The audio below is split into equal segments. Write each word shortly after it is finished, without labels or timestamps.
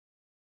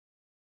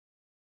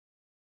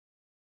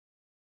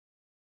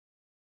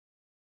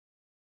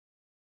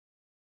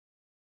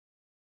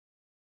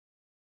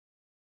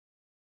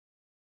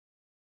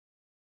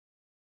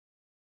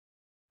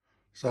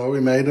So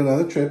we made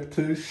another trip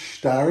to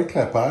Stary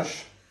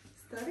Klepash.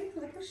 Stary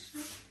Klepash,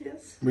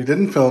 yes. We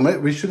didn't film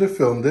it. We should have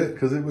filmed it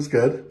because it was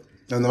good.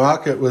 And the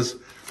market was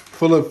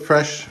full of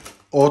fresh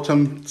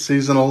autumn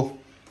seasonal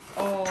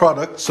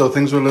products, so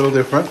things were a little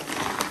different.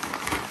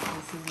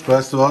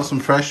 First of all, some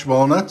fresh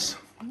walnuts.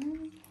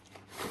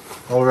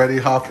 Already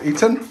half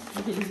eaten.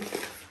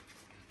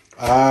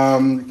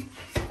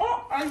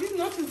 Oh, I didn't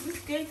notice this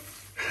cake.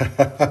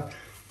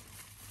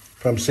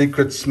 From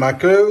Secret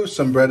Smaku,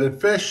 some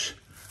breaded fish.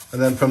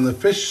 And then from the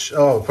fish,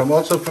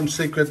 also from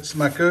Secret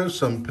Smaku,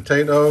 some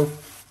potato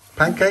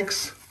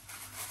pancakes.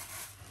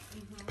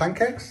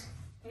 Pancakes?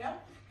 Yeah.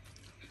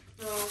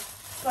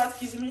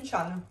 Sladki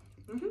ziemniaczane.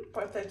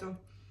 Potato.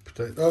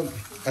 Potato.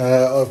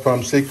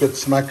 From Secret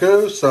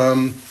Smaku,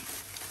 some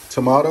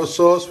tomato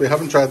sauce. We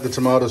haven't tried the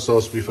tomato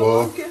sauce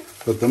before,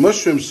 but the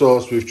mushroom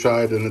sauce we've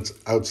tried and it's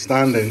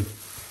outstanding.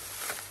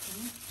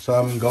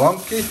 Some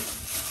golonki.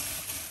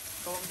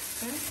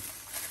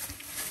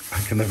 I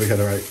can never get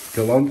it right.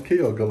 Golonki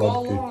or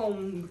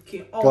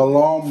golonki?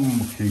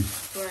 Golonki.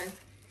 Right.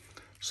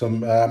 Some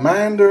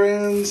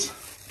mandarins.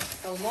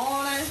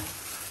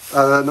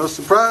 No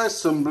surprise,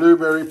 some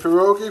blueberry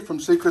pierogi from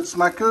Secret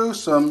Smaku.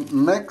 Some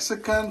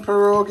Mexican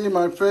pierogi,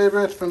 my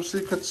favorite from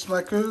Secret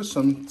Smaku.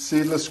 Some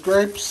seedless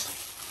grapes.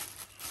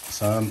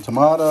 Some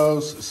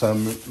tomatoes.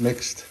 Some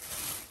mixed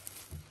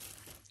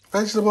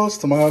vegetables,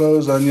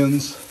 tomatoes,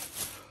 onions,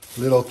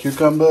 little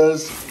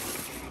cucumbers,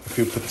 a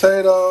few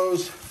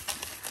potatoes.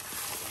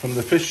 From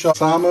the fish shop,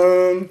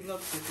 salmon.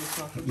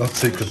 Not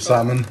secret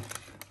salmon.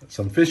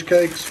 Some fish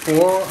cakes,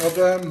 4 of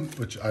them,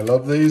 which I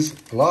love these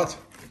a lot.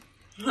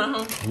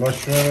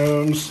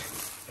 Mushrooms.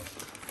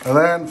 And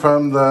then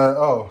from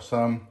the,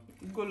 some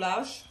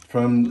Goulash.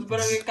 From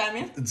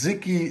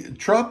Ziki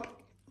Trop,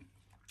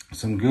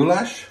 some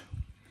goulash.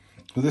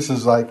 This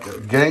is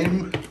like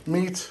game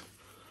meat.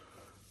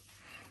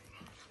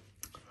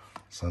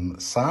 Some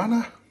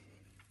sana.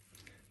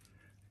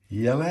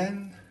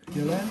 Yelen.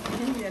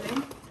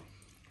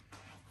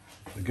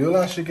 The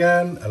goulash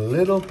again, a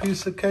little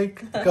piece of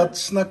cake got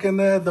snuck in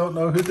there, don't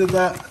know who did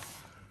that.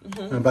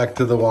 And back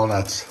to the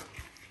walnuts.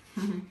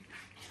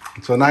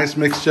 It's a nice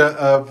mixture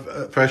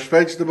of fresh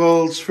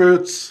vegetables,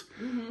 fruits,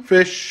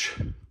 fish,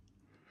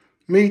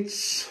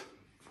 meats,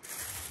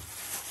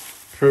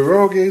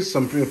 pierogies,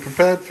 some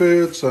prepared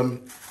food,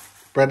 some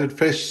breaded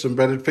fish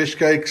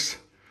cakes,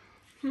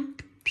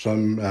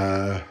 some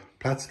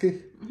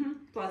platsky.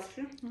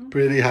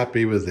 Pretty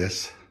happy with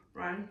this.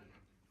 Right.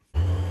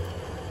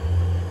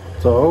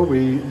 So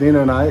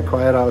Nina and I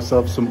acquired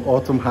ourselves some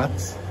autumn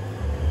hats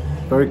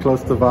very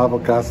close to Wawel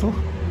Castle.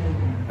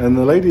 And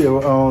the lady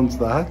who owns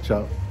the hat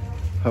shop,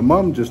 her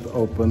mom just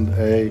opened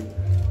a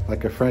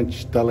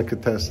French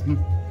delicatessen.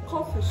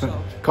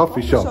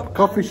 Coffee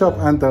shop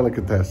and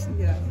delicatessen.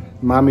 Yeah.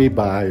 Mami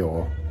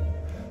Bayo.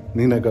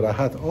 Nina got a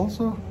hat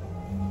also.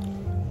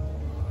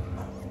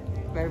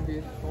 Very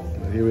beautiful.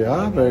 Here we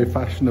are, very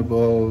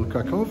fashionable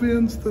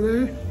Krakowians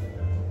today.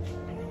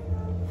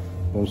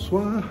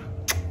 Bonsoir.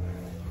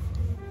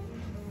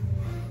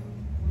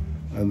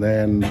 And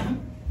then...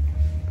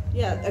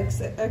 Yeah,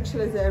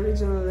 actually they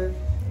originally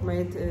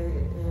made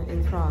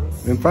in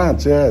France. In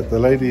France, yeah. The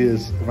lady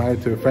is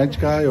married to a French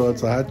guy who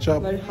owns a hat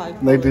shop. Very high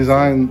They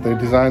design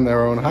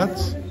their own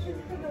hats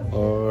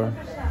or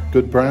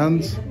good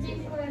brands.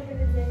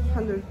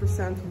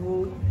 100%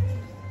 wool.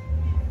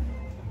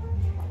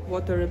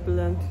 Water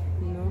repellent,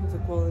 the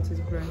quality is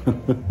great.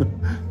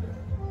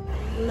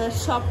 Le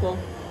chapeau.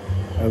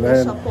 And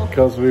then,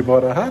 because we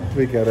bought a hat,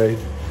 we get a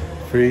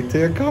free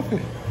tea and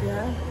coffee.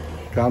 Yeah.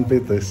 Can't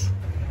beat this.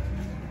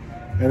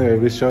 Anyway,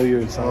 we'll show you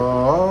inside.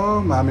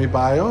 Oh, Mami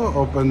Bayo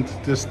opened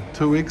just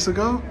 2 weeks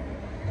ago.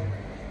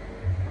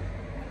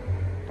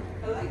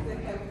 I like the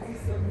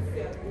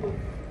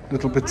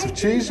Little bits of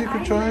cheese you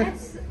could try.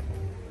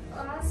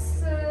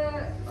 Us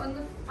on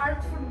the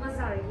Art Food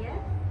Bazaar, yeah?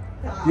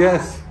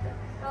 Yes.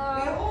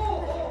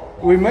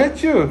 We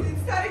met you.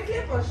 It's Stary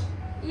Klepash.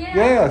 Yeah.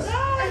 Yes.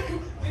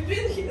 We've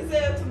been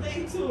there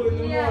today too in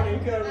the morning.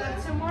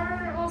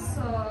 Tomorrow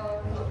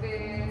also will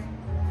be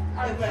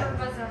Art Food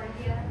Bazaar,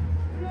 yeah.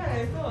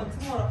 Right, good.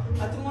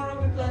 Tomorrow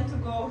we plan to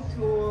go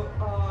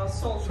to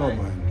Salt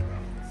Mine.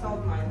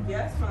 Salt Mine,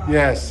 yes?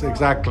 Yes,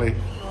 exactly. We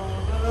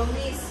will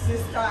miss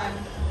this time.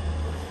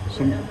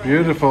 Some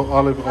beautiful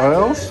olive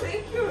oils.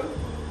 Thank you.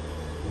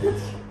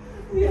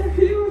 Yeah,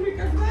 you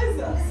recognize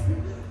us.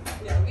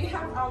 Yeah, we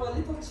have our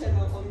little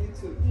channel on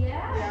YouTube.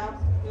 Yeah. Yeah,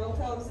 we'll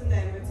tell us the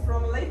name. It's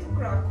From LA to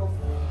Krakow.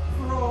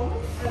 From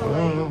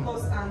LA to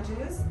Los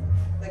Angeles.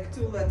 Like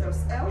 2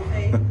 letters.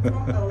 LA.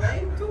 From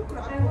LA to I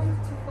Krakow.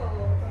 want to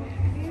follow.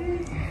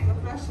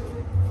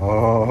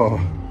 Oh.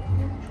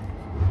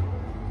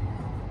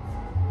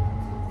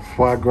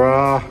 Foie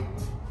gras.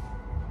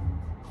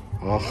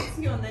 Oh. What's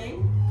your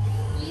name?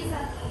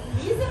 Lisa.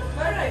 Lisa?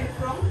 Where are you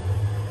from?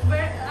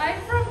 I'm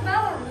from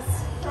Belarus.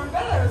 From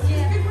Belarus? Yeah.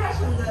 You speak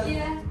Russian then?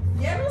 Yeah.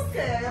 Я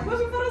русская,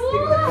 можем по-русски.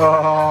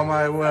 Oh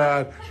my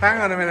word.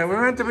 Hang on a minute,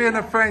 we're meant to be in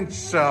a French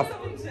shop.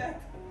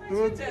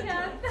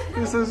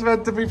 This is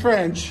meant to be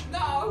French.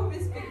 No, we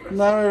speak Russian.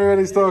 Now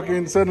everybody's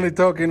talking, suddenly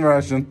talking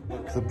Russian.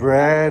 The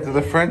bread,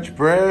 the French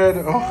bread.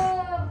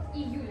 Oh.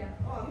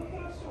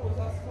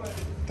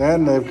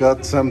 Then they've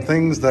got some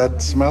things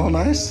that smell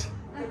nice.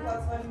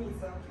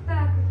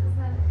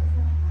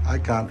 I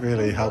can't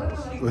really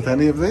help with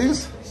any of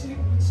these.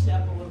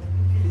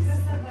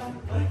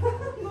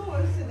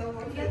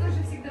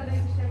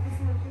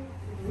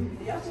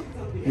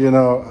 You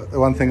know, the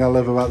one thing I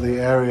love about the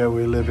area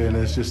we live in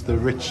is just the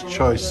rich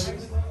choice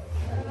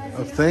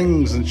of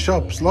things and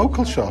shops,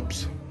 local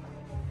shops.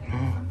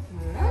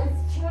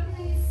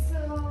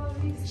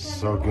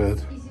 So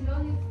good.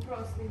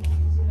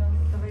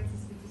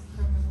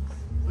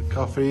 The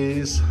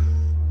coffees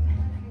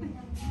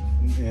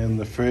in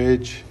the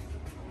fridge.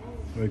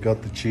 We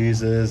got the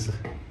cheeses,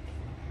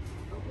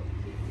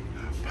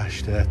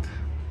 pashtet.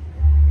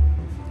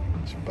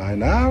 By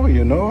now,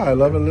 you know, I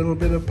love a little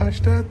bit of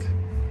pashtet.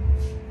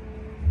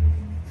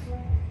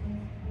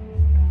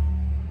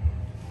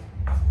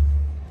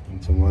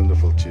 And some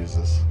wonderful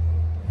cheeses.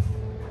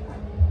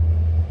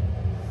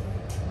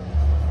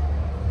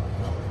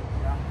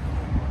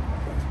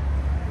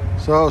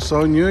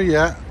 So new,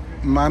 yeah.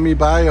 Mami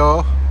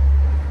Bayo.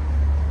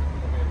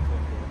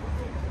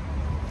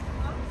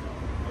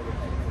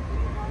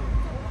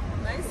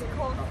 Nice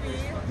coffee.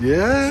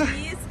 Yeah.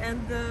 Cheese and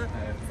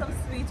some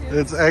sweeties.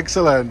 It's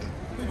excellent.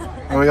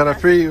 And we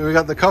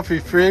got the coffee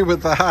free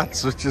with the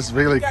hats, which is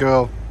really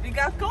cool. We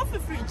got coffee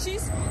free,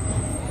 cheese.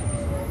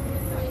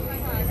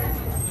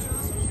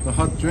 The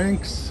hot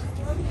drinks.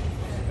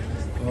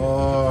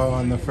 Oh,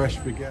 and the fresh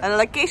spaghetti. And the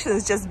location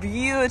is just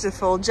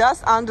beautiful,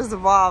 just under the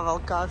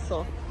Wawel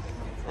Castle.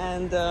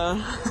 And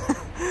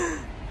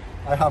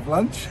I have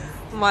lunch.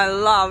 my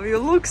love, you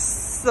look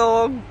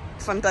so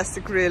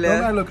fantastic, really.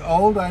 Don't I look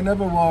old? I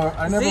never wore.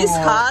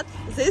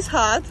 This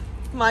hat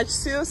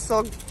matches you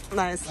so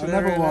nicely. I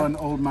never really. wore an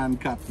old man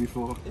cap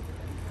before.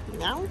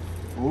 Meow.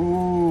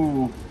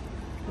 Ooh.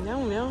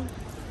 Meow, meow.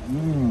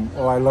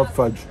 Oh, I love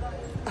fudge.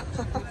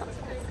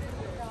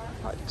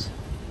 Hot.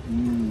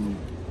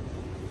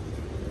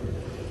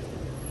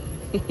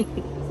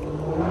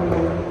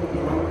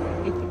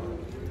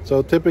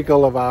 So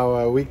typical of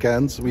our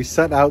weekends, we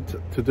set out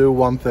to do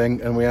one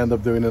thing and we end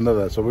up doing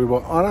another. So we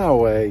were on our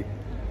way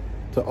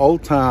to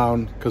Old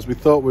Town because we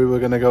thought we were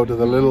going to go to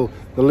the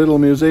little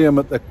museum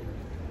at the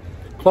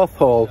cloth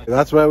hall.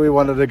 That's where we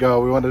wanted to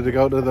go. We wanted to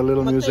go to the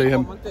little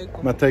museum.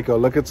 Matejko,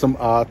 look at some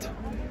art.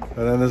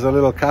 And then there's a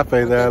little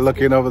cafe there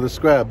looking over the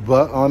square.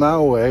 But on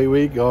our way,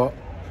 we got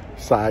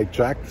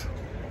sidetracked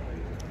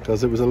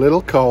because it was a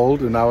little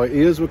cold and our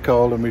ears were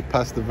cold, and we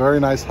passed a very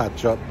nice hat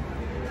shop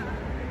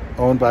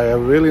owned by a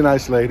really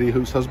nice lady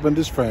whose husband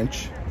is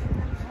French.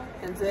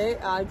 And they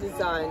are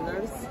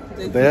designers.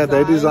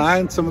 They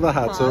designed some of the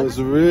hats, so it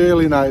was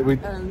really nice.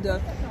 And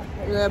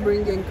we are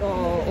bringing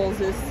all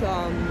these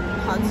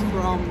hats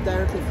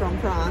directly from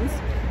France.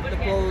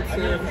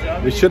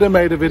 We should have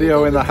made a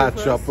video in the hat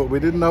shop, but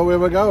we didn't know we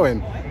were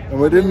going, and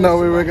we didn't know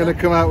we were going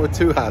to come out with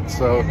two hats.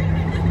 So,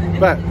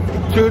 but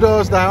 2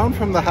 doors down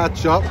from the hat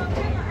shop,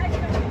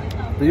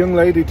 the young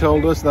lady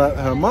told us that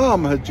her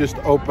mom had just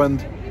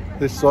opened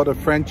this sort of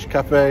French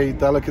cafe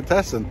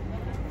delicatessen,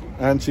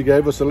 and she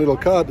gave us a little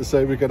card to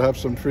say we could have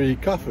some free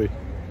coffee.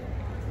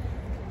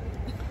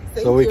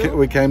 So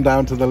we came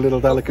down to the little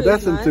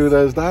delicatessen, nice. 2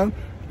 doors down.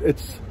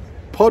 It's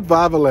Pod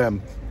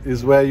Wavelem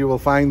is where you will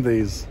find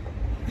these,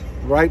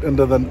 right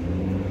under the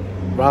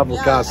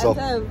Wawel Castle.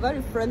 And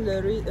very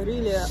friendly,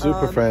 really.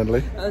 Super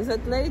friendly.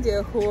 That lady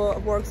who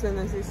works in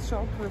this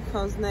shop, her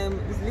name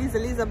is Lisa.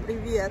 Lisa,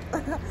 привет.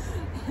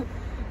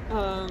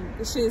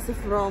 She's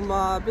from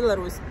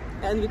Belarus,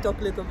 and we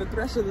talk a little bit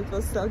Russian. It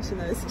was such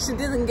nice. She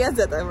didn't get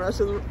that I'm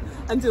Russian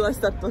until I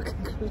started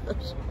talking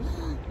Russian.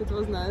 It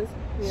was nice.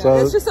 Yeah. So,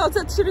 and she thought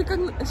that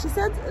she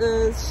said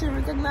she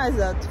recognized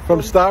that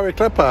from Stary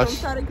Klepash. From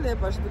Stary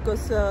Klepash,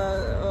 because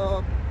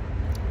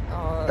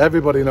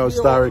everybody knows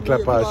Stary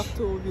Klepash. We love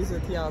to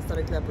visit,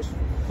 Stary Klepash.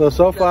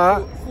 So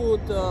far,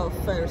 food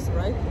fairs,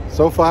 right?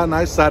 So far,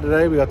 nice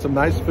Saturday. We got some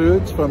nice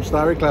foods from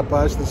Stary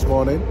Klepash this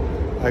morning.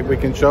 Like, we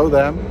can show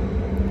them.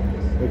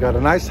 We got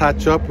a nice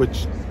hat shop,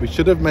 which we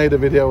should have made a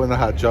video in the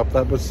hat shop.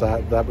 That was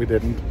sad that we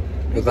didn't,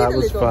 because that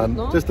was fun.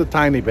 No? Just a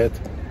tiny bit.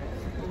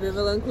 We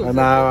will include and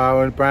now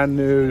our brand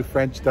new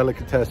French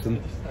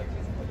delicatessen.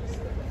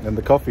 And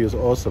the coffee is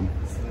awesome.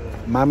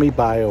 Mami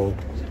Bayo.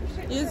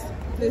 Yes,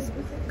 please,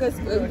 guys,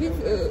 give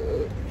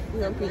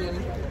your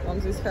opinion on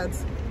these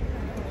hats.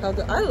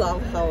 I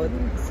love how it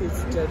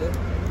sits together.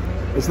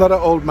 It's not an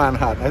old man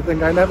hat. I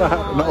think I never had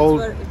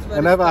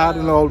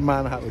an old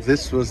man hat.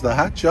 This was the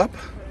hat shop.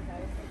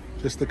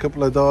 Just a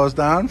couple of doors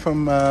down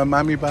from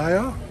Mami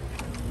Bayo,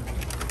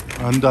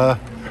 and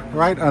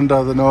right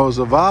under the nose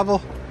of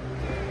Wawel.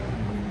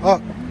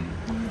 Oh,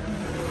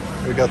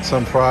 we got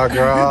some frog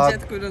rod.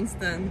 Jet couldn't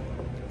stand.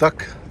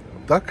 Duck.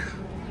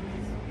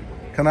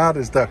 Canard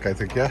is duck, I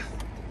think, yeah.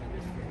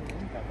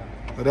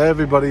 But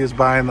everybody is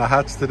buying the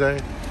hats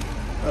today.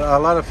 A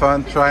lot of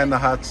fun trying the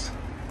hats.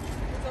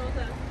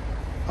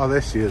 Oh,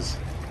 there she is.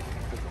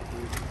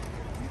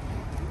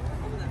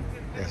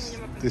 Yes,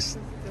 this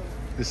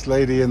This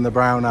lady in the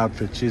brown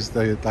outfit, she's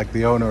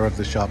the owner of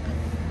the shop.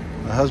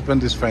 Her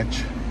husband is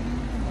French.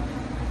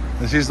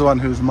 And she's the one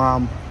whose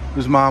mom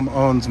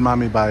owns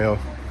Mami Bayo.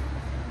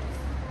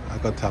 I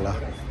got tell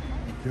her.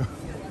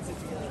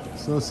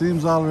 So it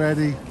seems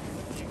already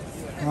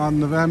on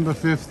November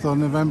 5th or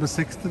November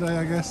 6th today,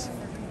 I guess.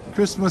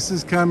 Christmas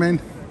is coming.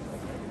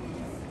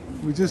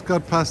 We just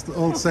got past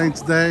All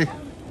Saints Day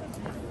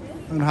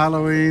and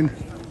Halloween.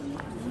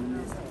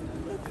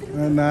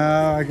 And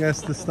now I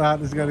guess the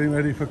start is getting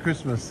ready for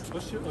Christmas.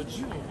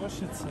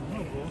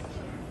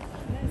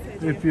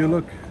 If you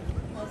look,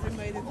 they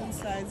made it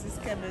inside these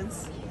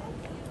cabins.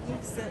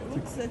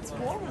 Looks it's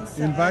warm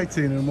inside.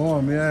 Inviting and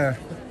warm, yeah.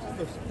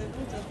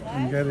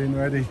 And getting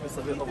ready.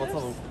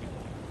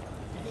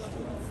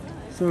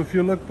 So if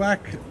you look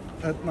back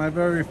at my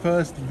very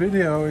first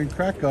video in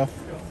Krakow,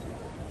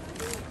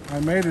 I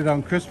made it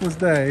on Christmas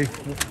Day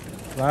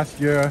last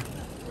year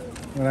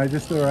when I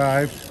just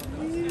arrived.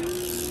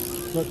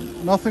 But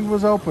nothing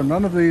was open.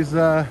 None of these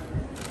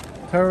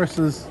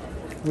terraces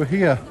were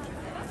here.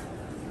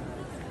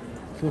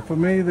 So for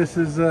me, this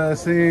is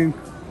seeing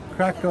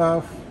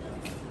Krakow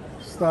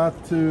start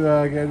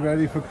to get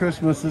ready for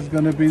Christmas is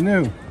going to be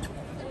new.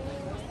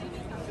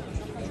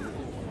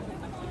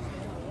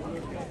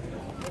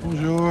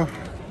 Bonjour.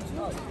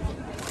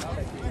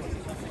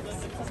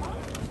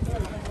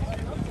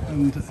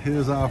 And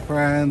here's our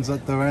friends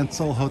at the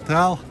Rental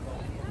Hotel.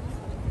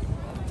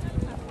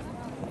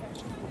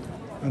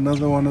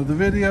 Another one of the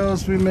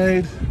videos we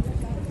made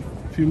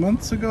a few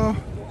months ago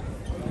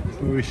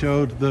where we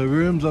showed the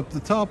rooms up the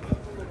top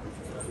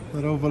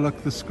that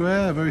overlook the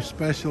square, a very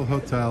special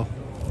hotel.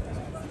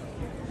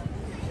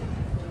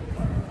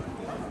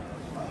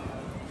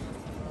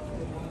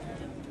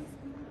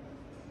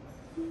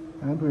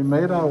 And we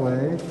made our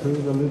way to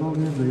the little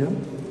museum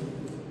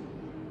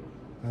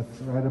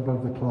that's right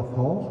above the cloth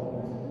hall.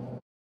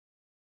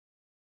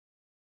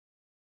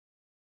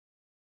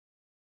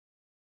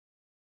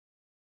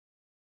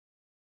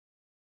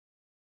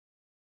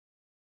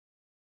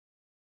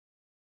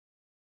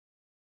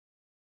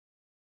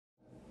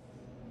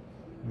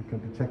 We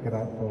could check it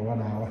out for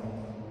 1 hour.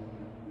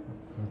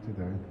 What you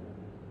doing?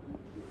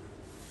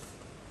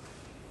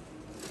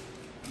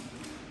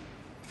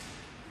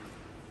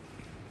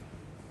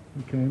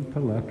 We came to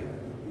look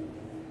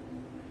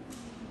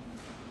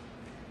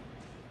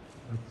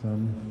at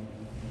some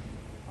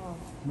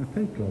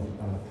Matejko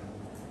art.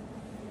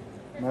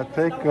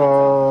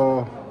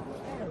 Matejko!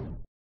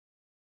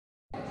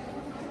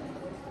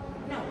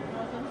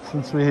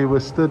 Since we were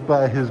stood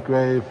by his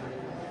grave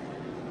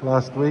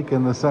last week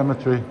in the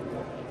cemetery,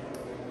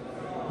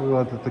 we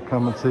wanted to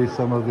come and see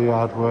some of the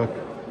artwork.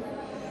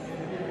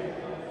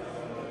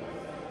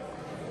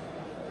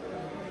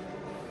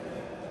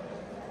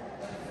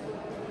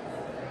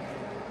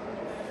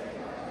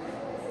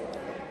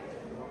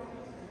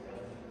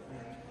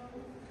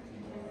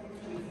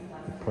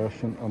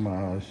 Prussian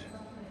homage.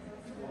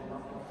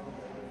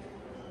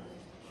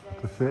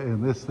 To fit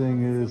in, this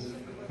thing is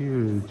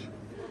huge.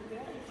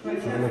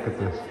 Look at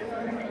this.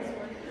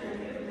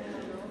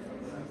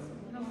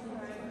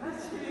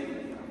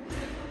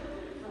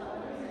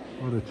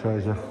 What a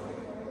treasure.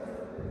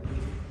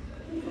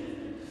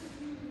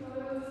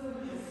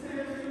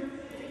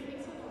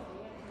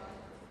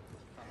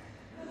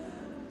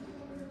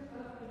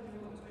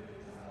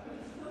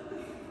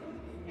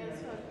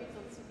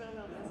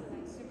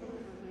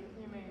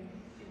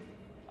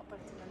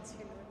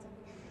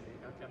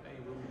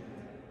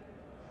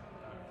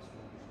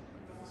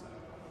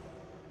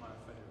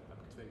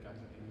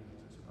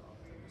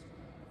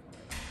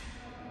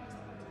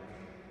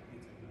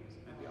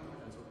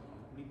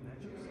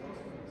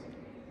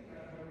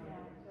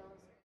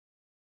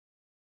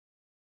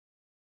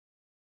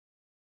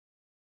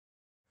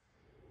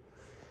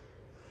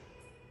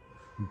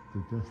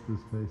 The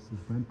jester's face is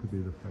meant to be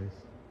the face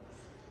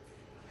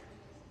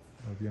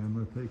of Jan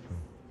Matejko.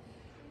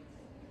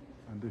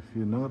 And if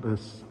you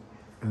notice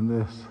in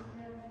this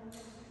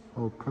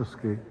old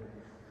Kuski,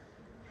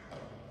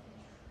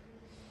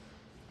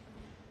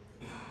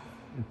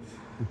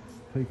 it's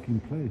taking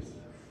place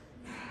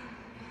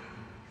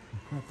in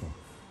Krakow.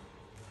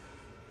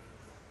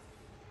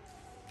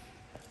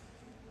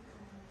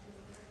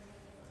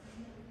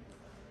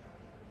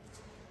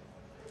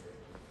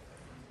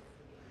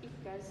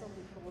 Zal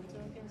die foto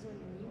en zo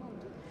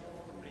niemand doen.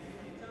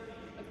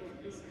 Oké,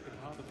 dus... Ik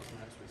haal het als een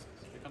huiswissel.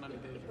 Je kan aan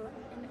idee. Ik hoor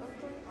in de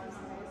auto als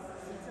hij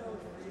ziet al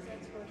de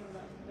uitvoering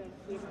dat bij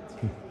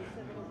 24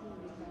 hebben we ook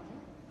niet gedaan.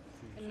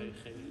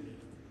 Geen idee.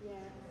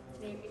 Ja,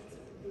 nee, echt,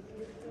 dit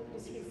lukt ook,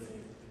 dus je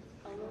ziet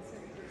alles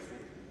en tussen.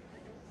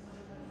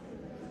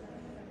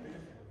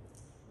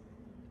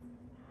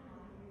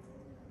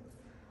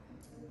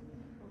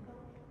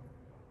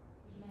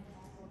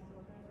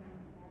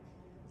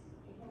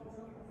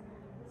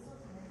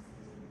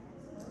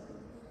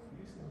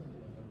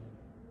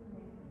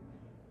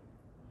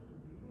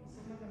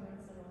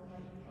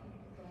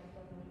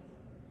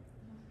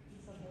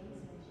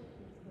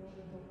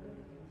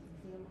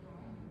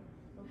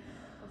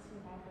 Als je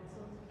haar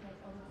zo met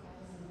alle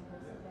vragen in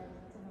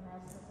de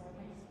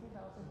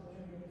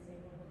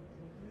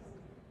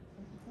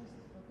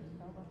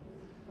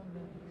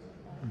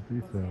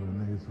detail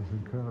in these is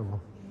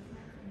incredible.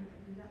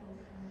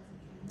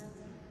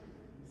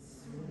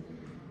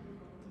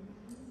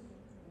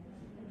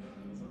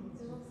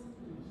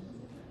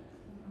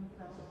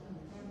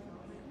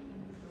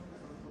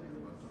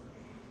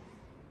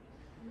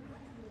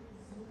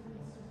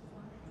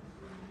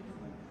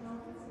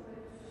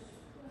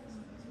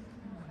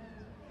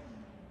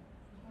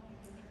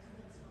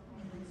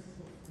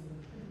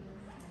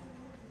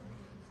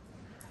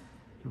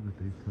 Look at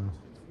the detail.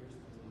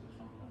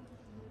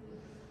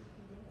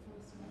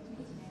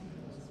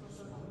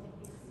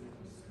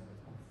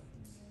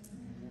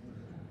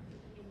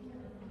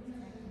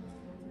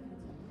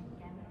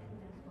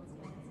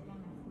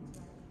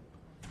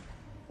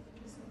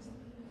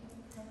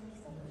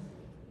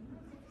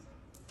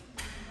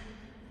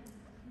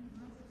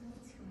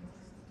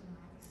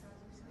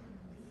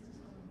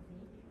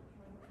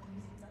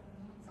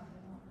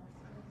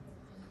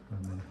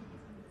 Stunning.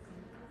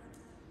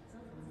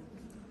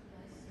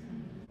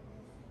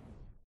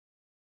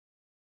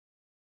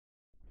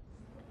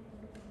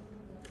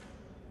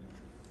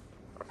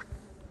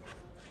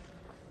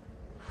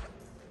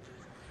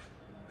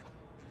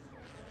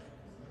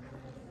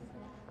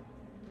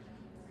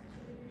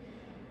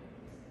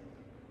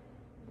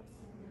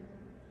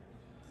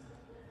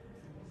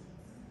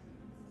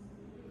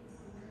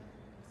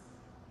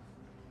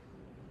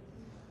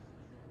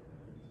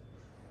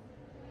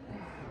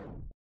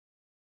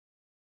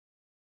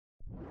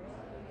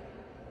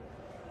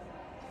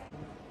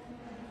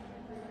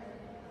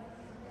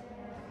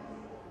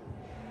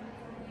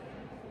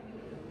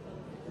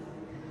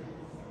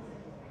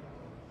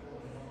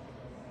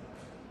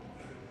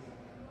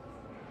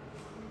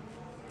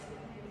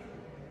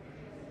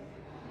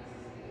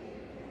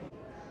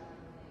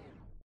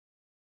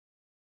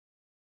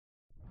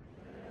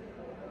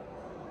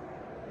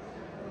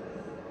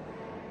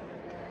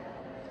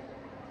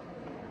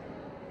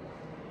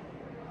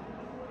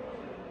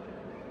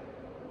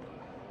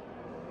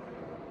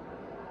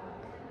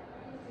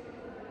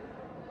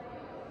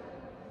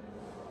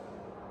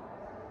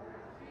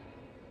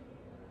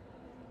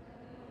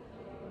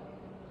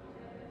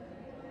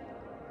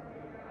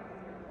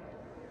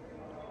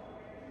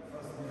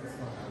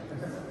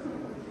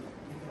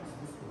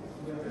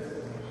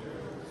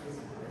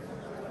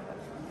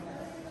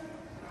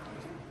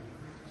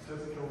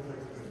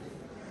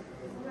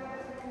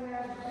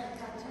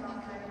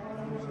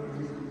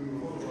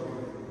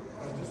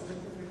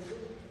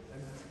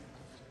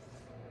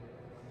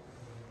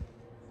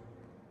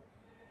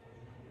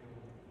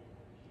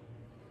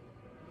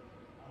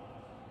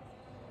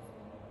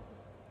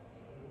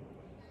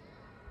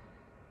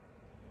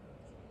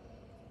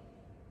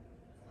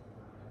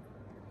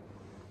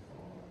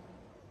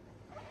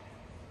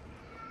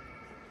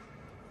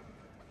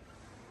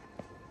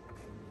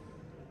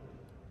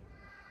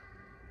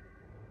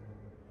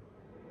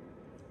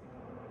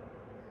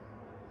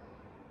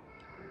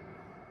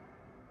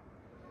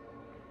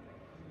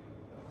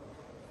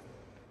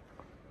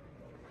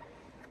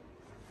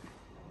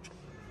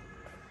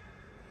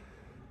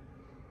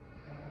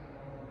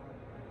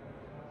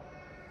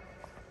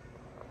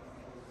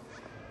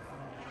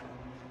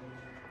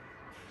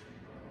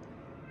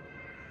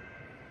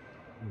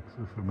 Looks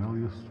a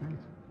familiar street.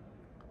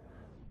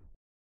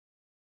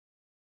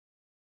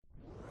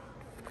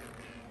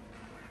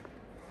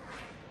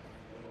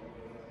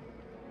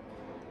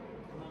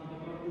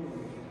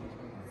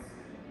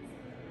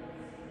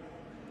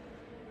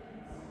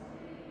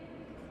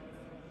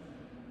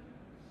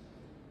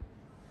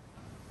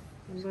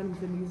 And when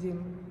the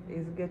museum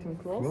is getting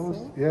close.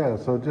 Close? Yeah,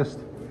 so just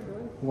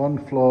one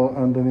floor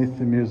underneath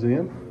the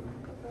museum.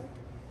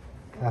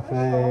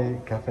 Cafe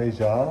Szal. Cafe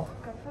Szal.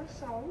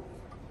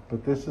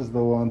 But this is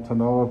the one to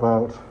know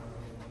about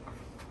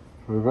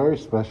for a very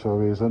special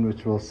reason,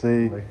 which we'll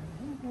see.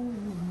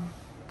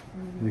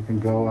 You can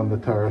go on the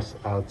terrace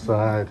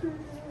outside.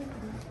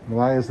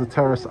 Why is the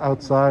terrace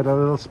outside a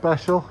little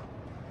special?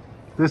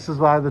 This is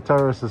why the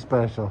terrace is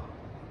special.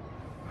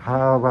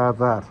 How about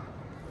that?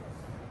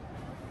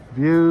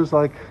 Views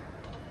like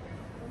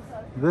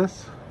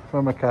this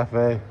from a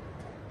cafe.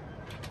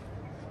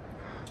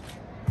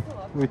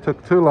 We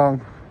took too long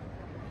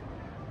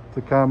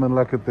to come and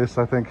look at this,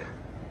 I think.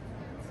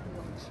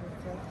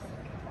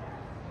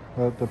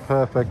 But the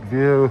perfect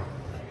view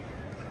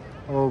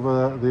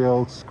over the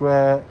old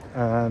square,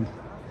 and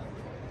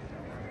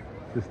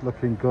just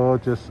looking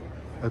gorgeous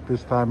at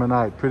this time of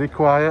night. Pretty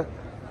quiet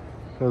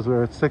because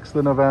we're at 6th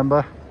of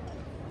November.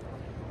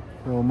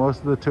 So most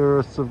of the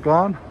tourists have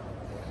gone.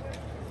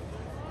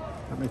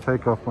 Let me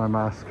take off my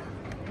mask.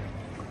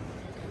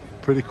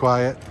 Pretty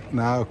quiet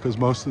now because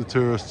most of the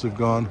tourists have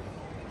gone.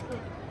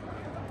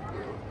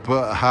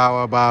 But how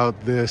about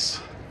this?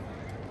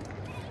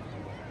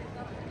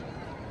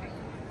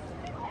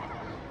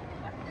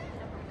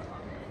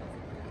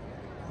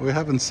 We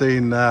haven't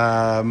seen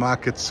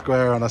Market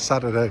Square on a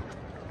Saturday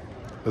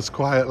as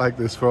quiet like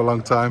this for a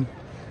long time.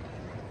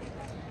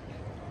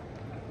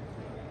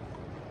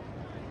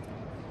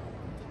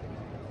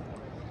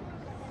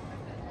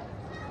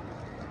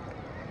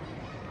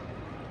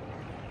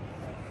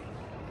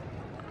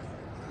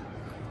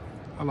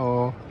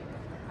 Hello.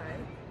 Hi.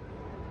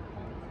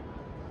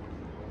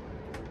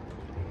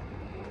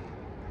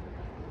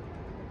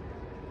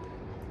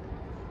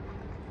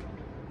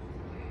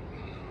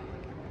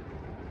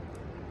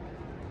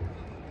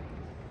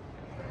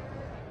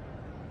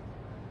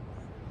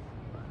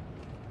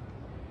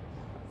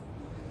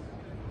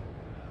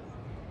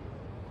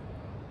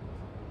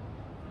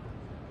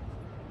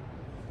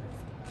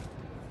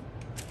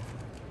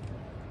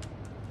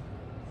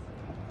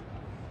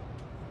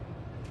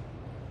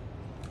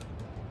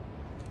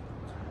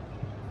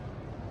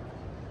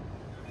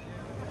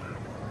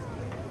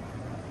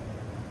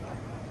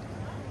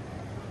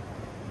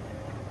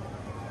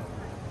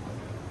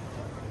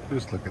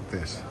 Just look at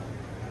this.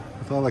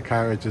 With all the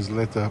carriages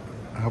lit up,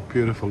 how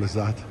beautiful is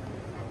that?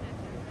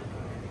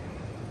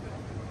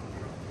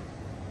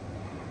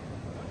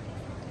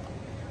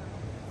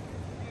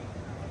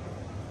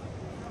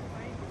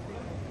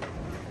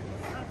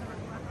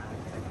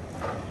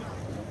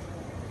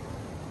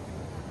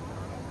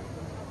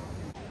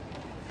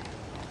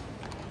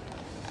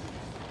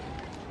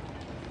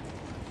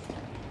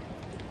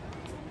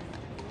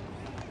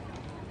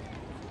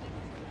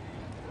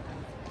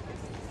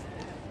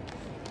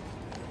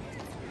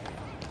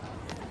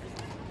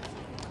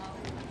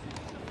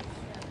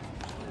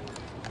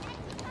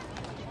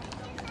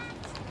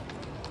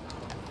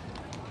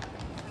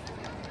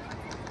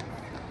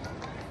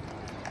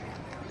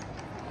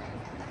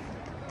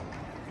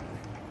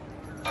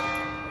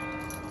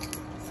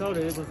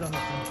 Sorry, but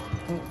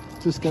I'm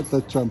Just get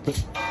the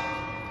trumpet.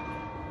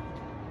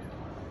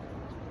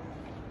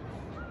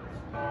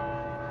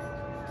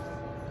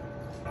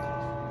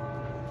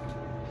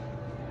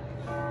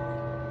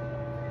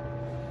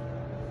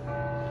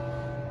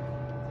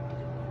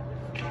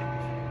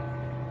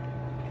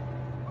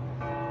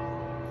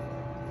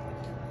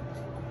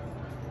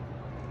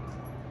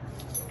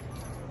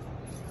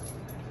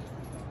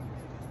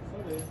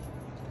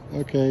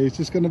 Okay, he's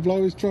just going to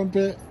blow his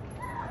trumpet.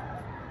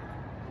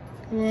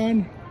 Come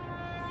on.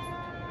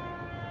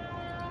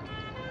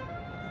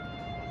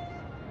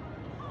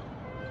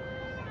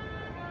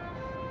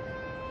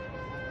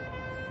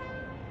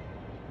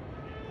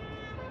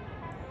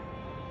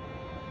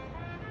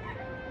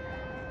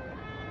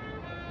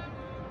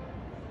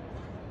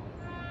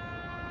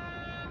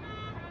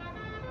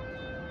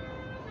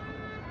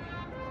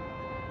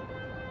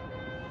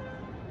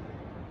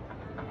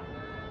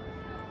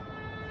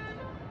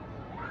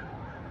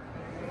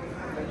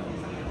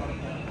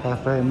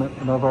 Cafe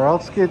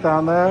Szal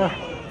down there,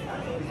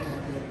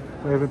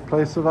 favorite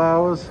place of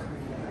ours,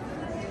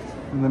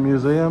 in the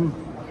museum.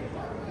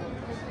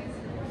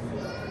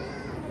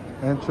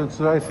 Entrance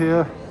right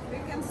here. We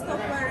can stop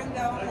wearing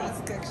our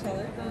mask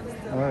actually.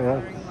 Oh yeah.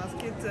 Wearing mask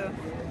too.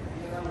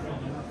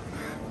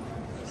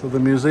 So the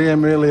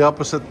museum really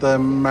opposite the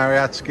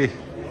mariachi.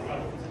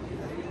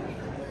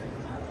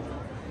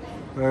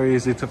 Very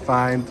easy to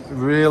find,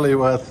 really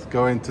worth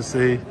going to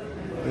see.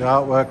 The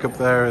artwork up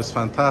there is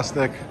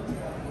fantastic.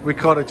 We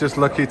caught it just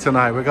lucky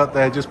tonight. We got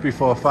there just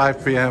before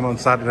 5 p.m. on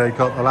Saturday,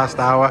 caught the last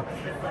hour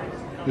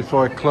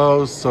before it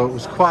closed, so it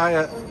was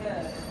quiet.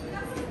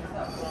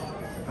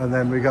 And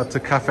then we got to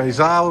Cafe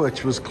Szal,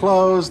 which was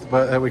closed,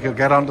 but we could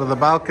get onto the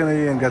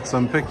balcony and get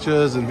some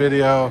pictures and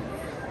video,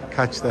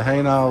 catch the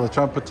Heinal, the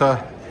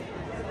trumpeter.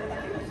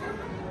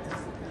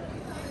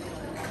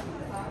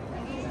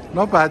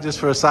 Not bad just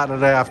for a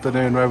Saturday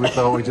afternoon where we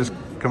thought we'd just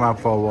come out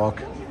for a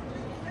walk.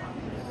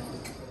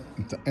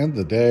 At the end of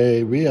the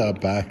day, we are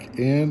back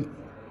in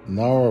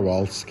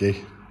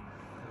Norwalski.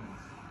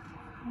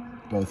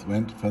 Both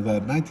went for the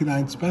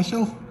 99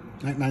 special,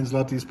 99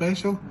 zloty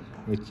special,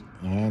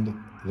 and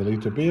the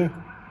litre beer,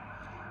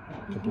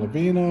 a couple of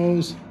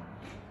vinos,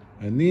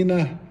 and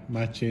Nina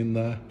matching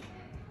the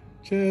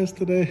chairs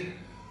today.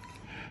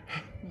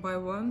 Buy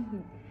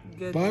one,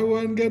 get Buy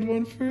one, get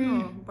one free.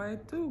 No, buy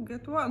two,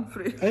 get one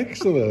free.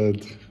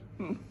 Excellent.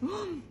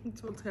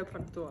 It's what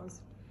happened to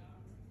us.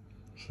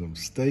 Some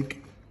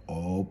steak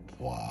au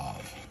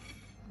poivre.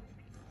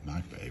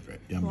 My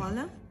favorite. Yum, yum.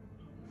 Voila.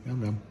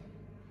 Yum, yum.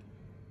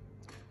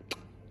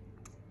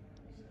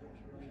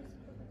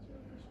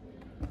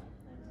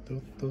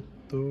 Do, do,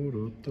 do,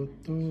 do, do,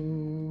 do.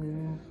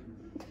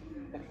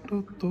 Do,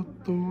 do,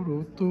 do,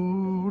 do, do,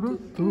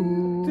 do,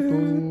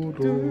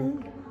 do.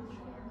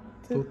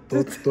 Do, do,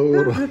 do,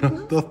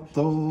 do,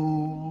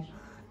 do.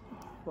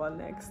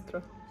 One extra.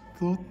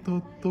 Do,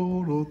 do, do,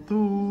 do,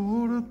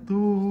 do,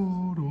 do,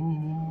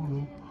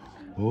 do.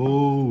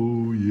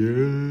 Oh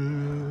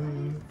yeah.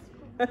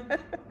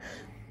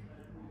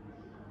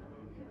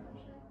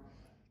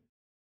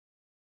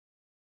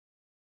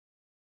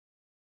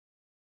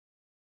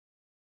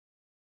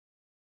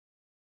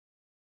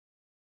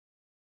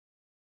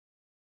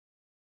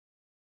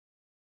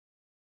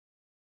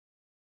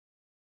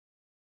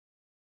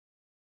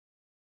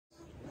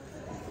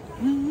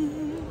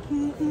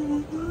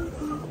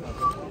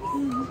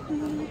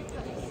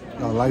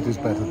 Oh, light is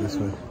better this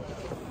way.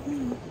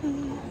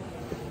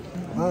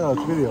 Oh,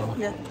 it's video.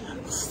 Yeah.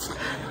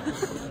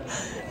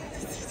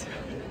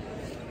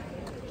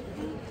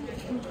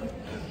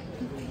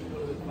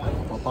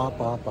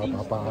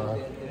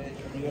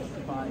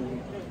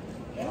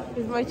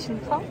 Is my chin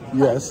up?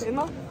 Yes, You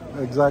know?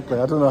 exactly.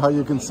 I don't know how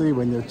you can see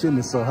when your chin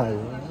is so high.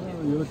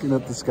 You're looking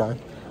at the sky.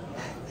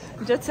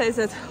 Just says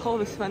that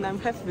always when I'm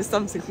happy with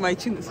something, my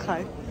chin is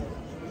high.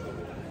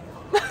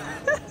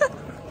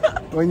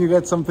 When you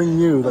get something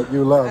new that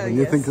you love and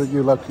you think that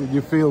you love, you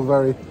feel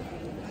very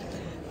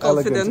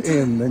Confident. elegant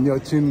in, and your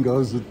chin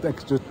goes an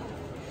extra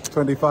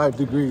 25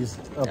 degrees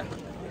up. Yeah.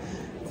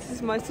 This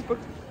is my super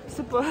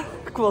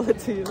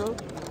quality, you know.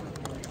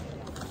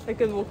 I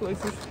can walk like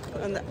this.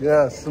 And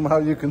Yes, somehow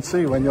you can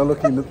see when you're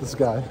looking at the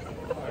sky.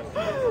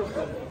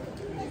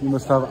 You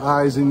must have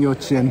eyes in your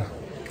chin.